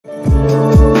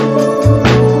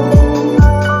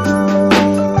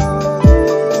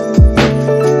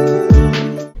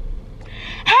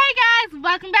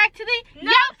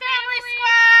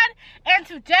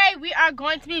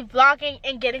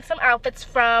outfits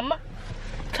from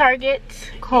Target.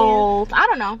 Kohl's. I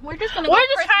don't know. We're just trying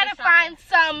to find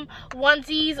some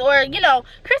onesies or, you know,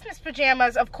 Christmas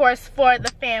pajamas, of course, for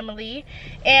the family,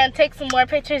 and take some more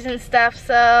pictures and stuff.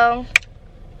 So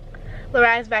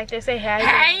Lorai's back there. Say hi.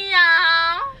 Hey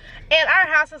y'all. And our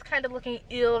house is kind of looking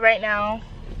ill right now.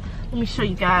 Let me show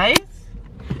you guys.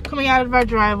 Coming out of our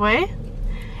driveway,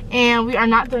 and we are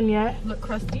not done yet. Look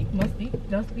crusty, musty,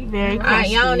 dusty. Very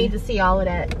crusty. Y'all don't need to see all of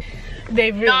that.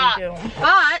 They really do.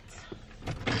 But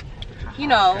you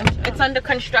know, it's under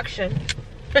construction.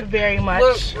 Very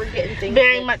much. We're getting things.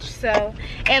 Very much so.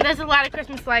 And there's a lot of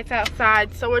Christmas lights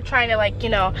outside, so we're trying to, like, you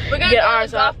know, we're gonna get go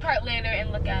ours to the golf up. cart later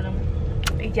and look at them.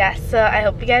 Yes, so I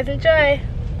hope you guys enjoy.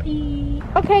 Bye.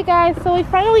 Okay guys, so we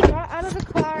finally got out of the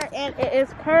car, and it is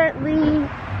currently,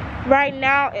 right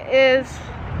now, it is,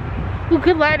 ooh,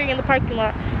 good lighting in the parking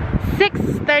lot,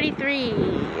 6:33.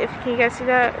 Can you guys see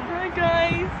that? Hi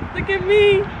guys, look at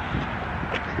me.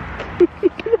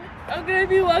 I'm gonna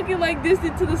be walking like this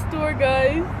into the store,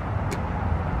 guys.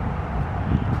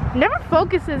 Never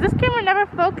focuses. This camera never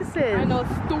focuses. I know,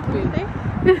 it's stupid.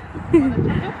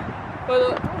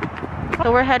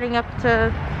 So we're heading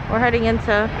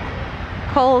into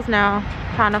Kohl's now,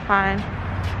 trying to find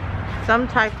some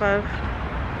type of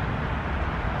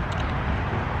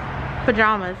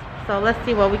pajamas. So let's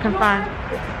see what we can find.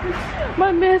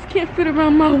 My mask can't fit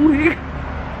around my wig.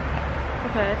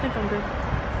 Okay, I think I'm good.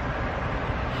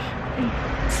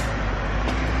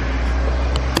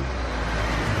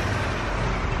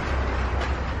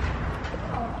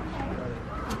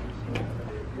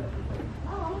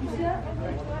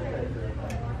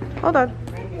 Hold on.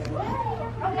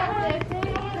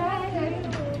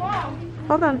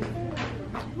 Hold on.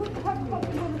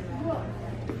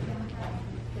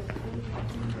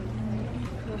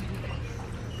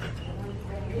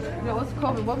 No, it's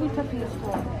COVID. What are we touching this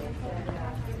for?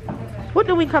 What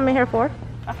do we come in here for?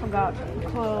 I forgot.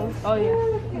 Clothes. Oh yeah.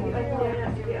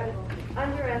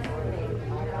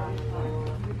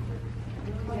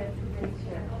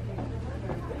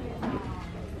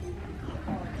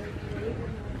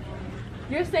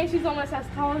 You're saying she's almost as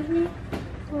tall as me?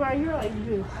 Right, you're like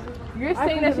this. You're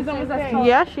saying that she's almost as tall?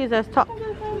 Yeah, she's as tall.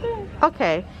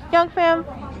 Okay, young fam,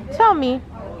 tell me,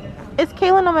 is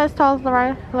Caylen as tall as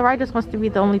Lorai? Lorai just wants to be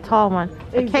the only tall one.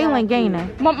 Exactly. Caylen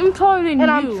gaining. Mom, I'm taller than you. And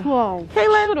I'm 12.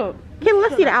 Caylen,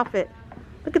 let's see the outfit.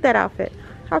 Look at that outfit.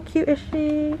 How cute is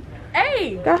she?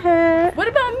 Hey! Go ahead. What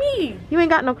about me? You ain't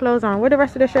got no clothes on. Where the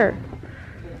rest of the shirt?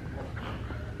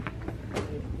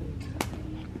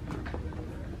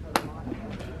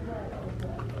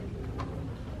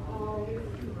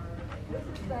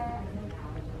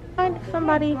 Find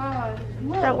somebody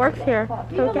that works here. So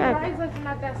we can.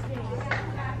 Not that skinny.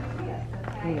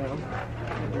 Yeah.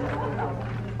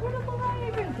 Where does Lorai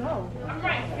even go? I'm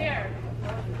right here.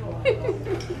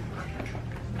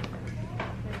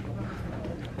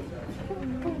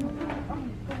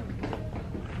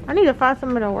 I need to find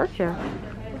somebody to work here.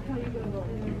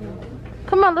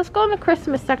 Come on, let's go in the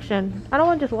Christmas section. I don't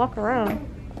want to just walk around.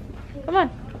 Come on.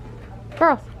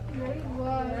 Girls.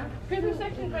 Christmas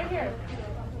section's right here.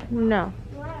 No.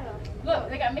 Look,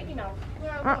 they got Mickey Mouse.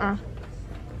 Uh-uh.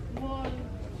 1,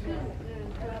 2,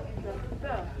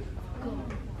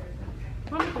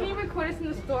 Mom, can you record us in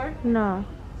the store? No.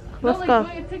 Let's no, like go.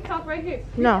 doing a TikTok right here.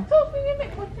 No. You told me to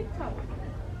make one TikTok.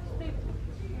 Stay.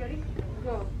 You ready?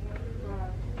 Go.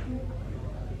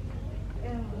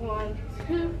 And 1,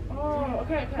 2. Oh,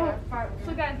 okay. 5.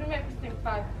 So guys, remember to think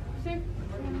 5, 6, and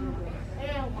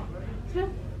 1,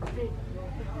 2, 3,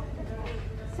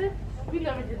 6. We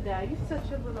never did that. You're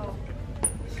such a little.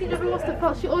 She never wants to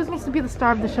fall. She always wants to be the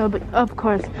star of the show, but of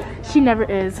course, she never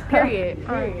is. Period.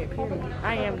 Period.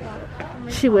 I am.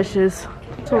 She wishes.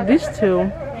 So these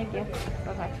two Thank you.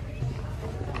 Okay.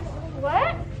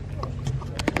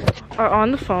 are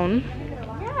on the phone.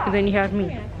 Yeah. And then you have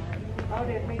me. Oh,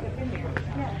 there's makeup in there.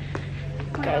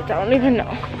 Guys, I don't even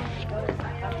know.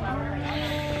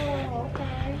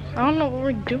 I don't know what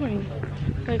we're doing.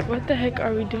 Like, what the heck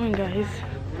are we doing, guys?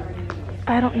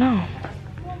 I don't know.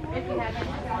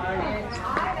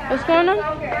 What's going on?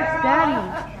 It's Daddy.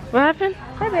 What happened?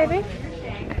 Hi, baby.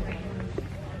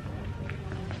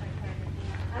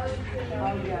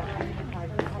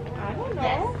 I don't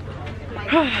know.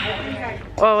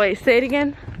 Oh, wait, say it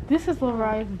again. This is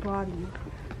Lorai's body.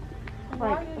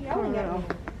 Like, for real.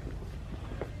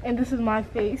 And this is my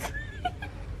face.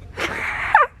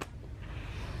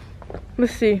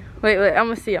 Let's see. Wait, I'm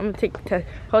gonna see. I'm gonna take the test.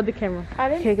 Hold the camera. I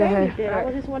didn't Okay, go say ahead. anything. I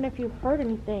was just wondering if you've heard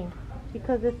anything.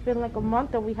 Because it's been like a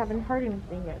month that we haven't heard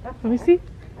anything yet. That's Let me see.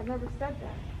 I never said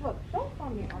that. Look, don't call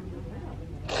me on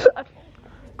the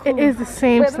It is the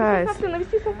same Wait, size. Let me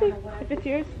see something. If it's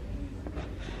yours.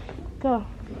 Go.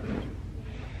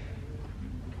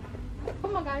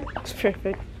 Come on, guys. It's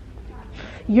perfect.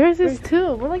 Yours is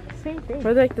too. We're like the same thing.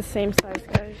 We're like the same size,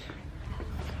 guys.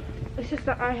 It's just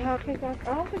that I have. I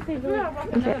don't think they do.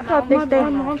 My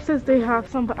mom says they have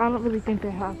some, but I don't really think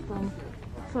they have some.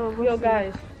 So yo,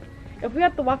 guys, if we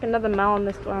have to walk another mile in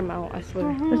this store, I'm out. I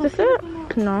swear. Is this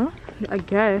it? No, I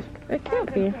guess it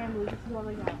can't be.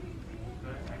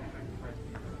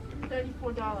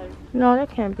 $34. No, that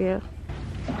can't be it.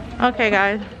 Okay,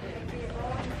 guys,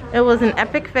 it was an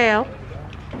epic fail.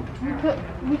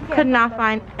 We could not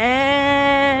find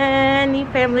any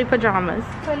family pajamas.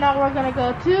 So now we're gonna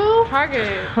go to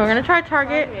Target. We're gonna try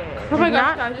Target. Oh my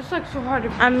gosh, guys, it's like so hard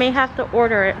to. I may have to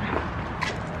order it.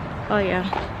 Oh yeah.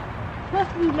 Plus,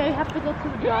 we may have to go to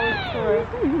the dollar store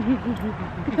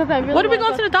because I really. What are we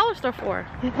going to the dollar store for?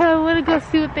 I want to go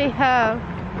see what they have.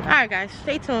 All right, guys,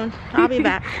 stay tuned. I'll be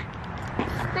back.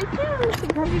 Stay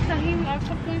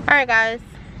tuned. All right, guys,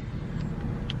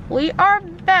 we are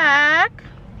back.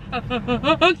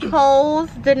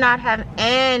 Kohl's did not have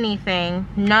anything.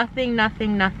 Nothing.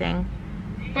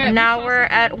 And now we're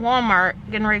at Walmart,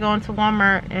 getting ready to go into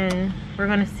Walmart, and we're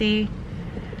gonna see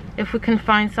if we can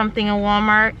find something in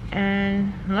Walmart,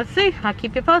 and let's see. I'll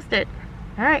keep you posted.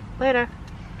 All right, later.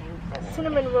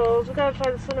 Cinnamon rolls. We gotta try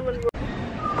the cinnamon rolls.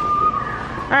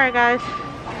 All right, guys,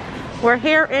 we're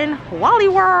here in Wally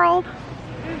World.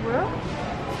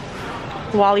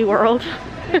 Wally World.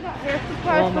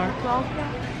 Walmart.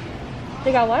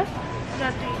 They got what?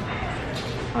 Nothing.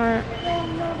 All right.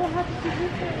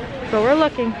 So we're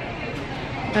looking,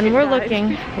 and we're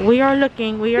looking. We are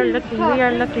looking. We are looking. We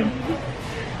are looking.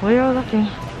 We are looking.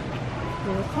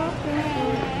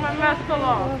 My mask fell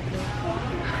off.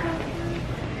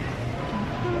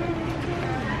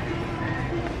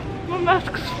 My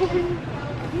mask's falling.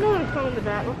 No, it's on in the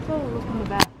back. Let's go look in the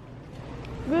back.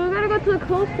 We gotta go to the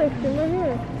clothes section right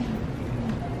here.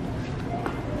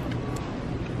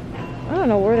 I don't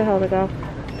know where the hell to go.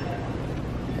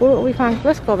 What we find?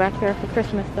 Let's go back here for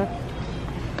Christmas stuff.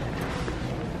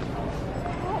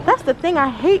 That's the thing I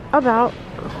hate about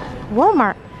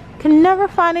Walmart. Can never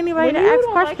find anybody to ask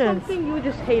questions. Like something, you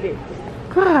just hate it.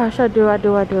 Gosh, I do. Oh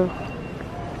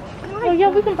yeah,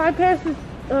 we can buy Paris'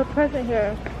 present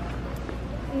here.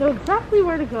 I know exactly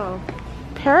where to go.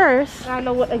 Paris? I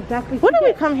know what exactly. What did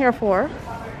we come here for?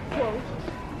 Clothes.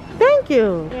 Thank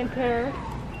you. And Paris.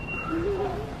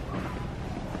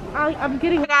 I'm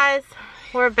getting. Hey guys,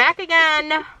 we're back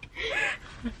again.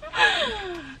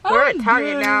 We're at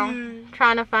Target now,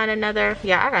 trying to find another.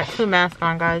 Yeah, I got 2 masks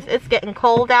on, guys. It's getting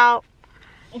cold out,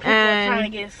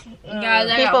 and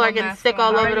people are getting sick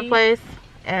all over the place.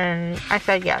 And I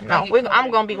said, yeah, no,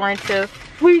 I'm gonna be wearing 2.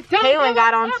 Caylen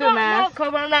got on 2 masks.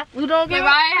 We don't get.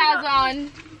 Mariah has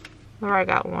on. Mariah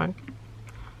got 1,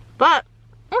 but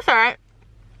it's all right.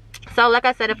 So, like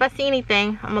I said, if I see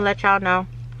anything, I'm gonna let y'all know.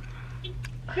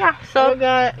 Yeah, so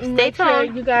stay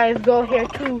tuned. You guys go here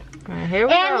too. And here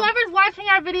we go. And whoever's watching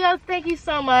our videos, thank you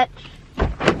so much.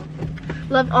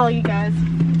 Love all you guys.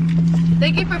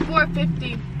 Thank you for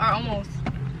 450 or almost.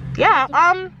 Yeah,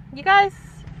 you guys,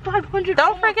 500.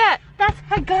 don't forget. That's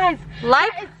guys.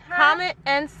 Like, comment,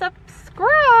 and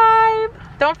subscribe.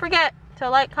 Don't forget to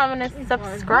like, comment, and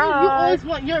subscribe. You always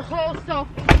want your whole self.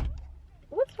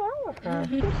 What's wrong with her?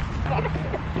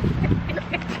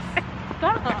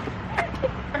 Stop.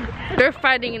 They're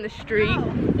fighting in the street.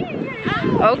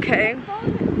 Okay.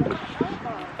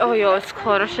 Oh, yo, it's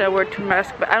cold. I should have worn 2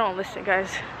 masks, but I don't listen,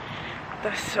 guys.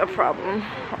 That's a problem.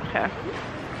 Okay.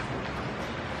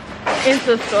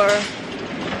 Into the store.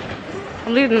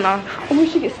 I'm leaving now. Oh, we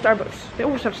should get Starbucks. They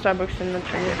always have Starbucks in the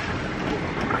Target.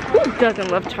 Who doesn't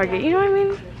love Target? You know what I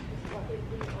mean?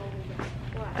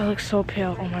 I look so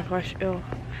pale. Oh my gosh, ew.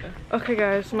 Okay,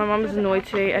 guys, my mom is annoyed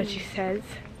today, as she says.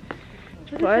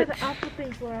 But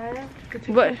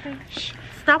shh,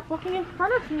 stop walking in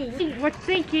front of me. We're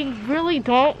thinking, really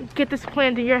don't get this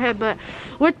planned in your head, but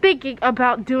we're thinking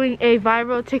about doing a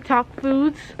viral TikTok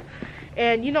foods.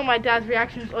 And you know my dad's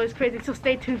reaction is always crazy, so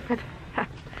stay tuned for that.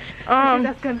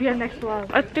 That's gonna be our next vlog.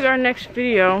 I think our next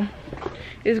video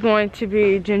is going to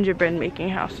be gingerbread making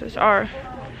houses, or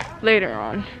later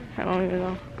on. I don't even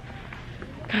know.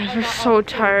 Guys, we're so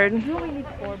tired. We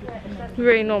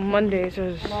already know Mondays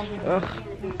is, ugh.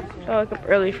 I wake up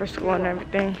early for school and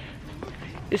everything.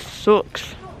 It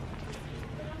sucks.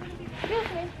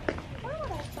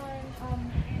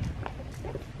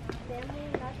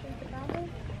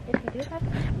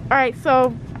 Alright,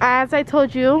 so as I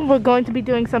told you, we're going to be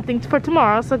doing something for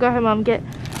tomorrow. So go ahead, Mom, get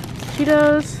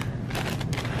Cheetos.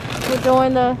 We're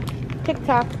doing the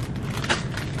TikTok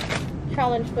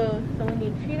challenge food. So we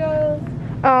need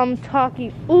Cheetos.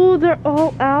 Talkie. Ooh, they're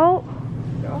all out.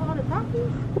 They're all out of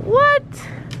Takis? What?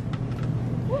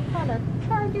 What kind of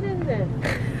Target is this?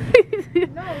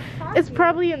 No, it's It's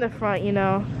probably in the front, you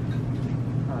know.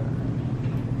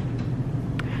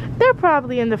 They're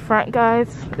probably in the front,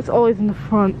 guys. It's always in the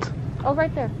front. Oh,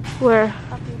 right there. Where?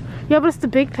 Takis. Yeah, but it's the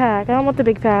big pack. I don't want the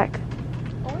big pack.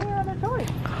 Oh, yeah, they're toys.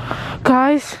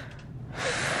 Guys,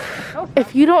 Oh,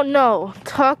 if you don't know,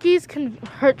 Takis can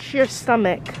hurt your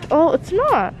stomach. Oh, it's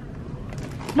not.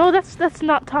 No, that's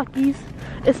not Takis.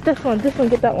 It's this one. This one,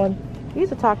 get that one.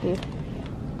 these are Takis.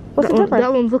 What's That the one, difference?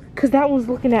 that one's cause that one's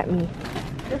looking at me.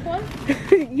 This one?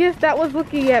 Yes, that was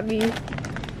looking at me.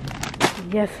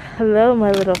 Yes, hello,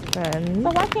 my little friend.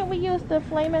 So why can't we use the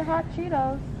Flamin' Hot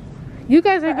Cheetos? You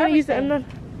guys are For gonna use it. everything.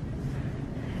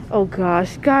 Oh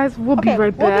gosh, guys, we'll be Okay,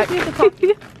 right we'll back. just use the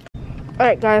Takis. All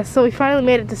right, guys. So we finally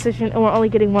made a decision, and we're only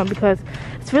getting one because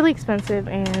it's really expensive,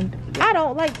 and I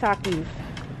don't like Takis.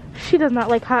 she does not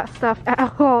like hot stuff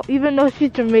at all. Even though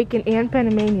she's Jamaican and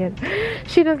Panamanian,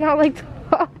 she does not like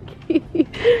Takis.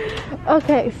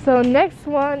 Okay, so next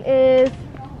one is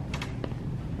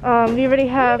we already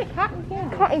have Cotton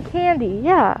candy. cotton candy.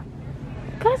 Yeah,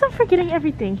 guys, I'm forgetting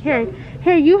everything. Here,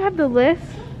 you have the list.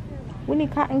 We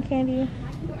need cotton candy.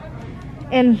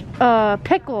 And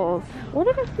pickles. What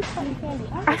did I see cotton candy?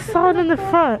 I saw it in the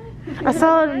front. I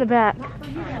saw it in the back.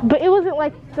 But it wasn't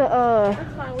like the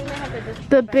That's fine. We may have to just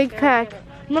the go back big there pack. and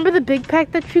Remember the big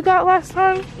pack that you got last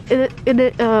time?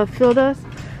 It filled us.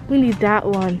 We need that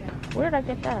one. get it. Where did I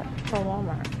get that? From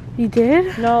Walmart. You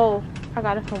did? No, I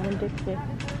got it from Winn-Dixie.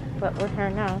 But we're here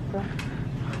now, so.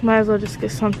 Might as well just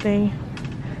get something.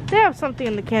 They have something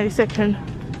in the candy section.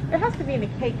 It has to be in the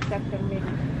cake section, maybe.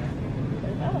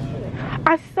 I don't see it.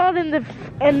 I saw it in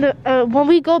the when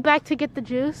we go back to get the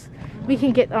juice, we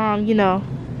can get you know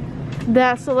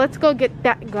that. So let's go get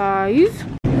that, guys.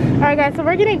 All right, guys. So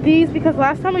we're getting these because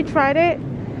last time we tried it,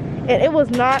 and it was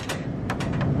not.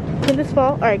 Can this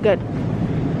fall? All right, good.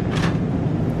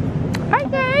 Hi,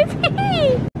 guys.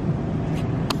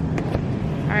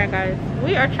 Alright guys,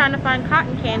 we are trying to find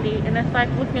cotton candy and it's like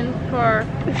looking for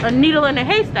a needle in a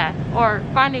haystack or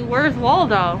finding where's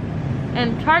Waldo.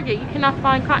 In Target, you cannot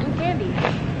find cotton candy.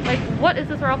 Like, what is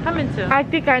this world coming to? I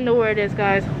think I know where it is,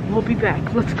 guys. We'll be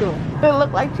back. Let's go. It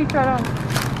looked like she tried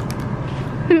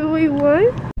on. Wait,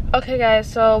 what? Okay,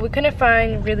 guys. So we couldn't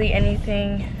find really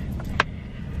anything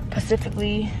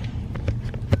specifically.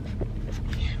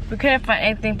 We couldn't find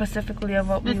anything specifically of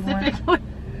what we wanted.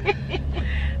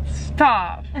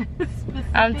 Stop.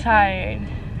 I'm tired.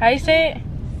 How you say it?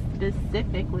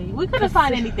 Specifically. We couldn't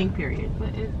find anything, period.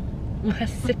 But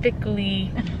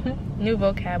Specifically. New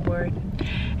vocab word.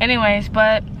 Anyways,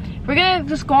 but we're gonna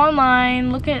just go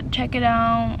online, check it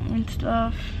out and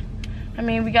stuff. I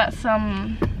mean, we got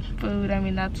some food. I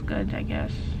mean, that's good, I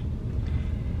guess.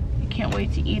 I can't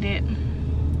wait to eat it.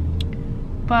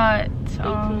 But stay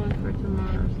tuned for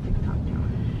tomorrow's TikTok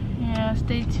challenge. Yeah,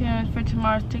 stay tuned for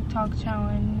tomorrow's TikTok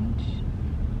challenge.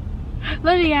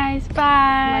 Love you guys.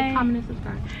 Bye. Like, comment, and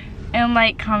subscribe. And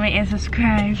like, comment, and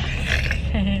subscribe.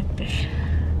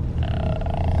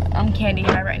 I'm candy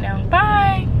high right now.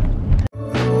 Bye.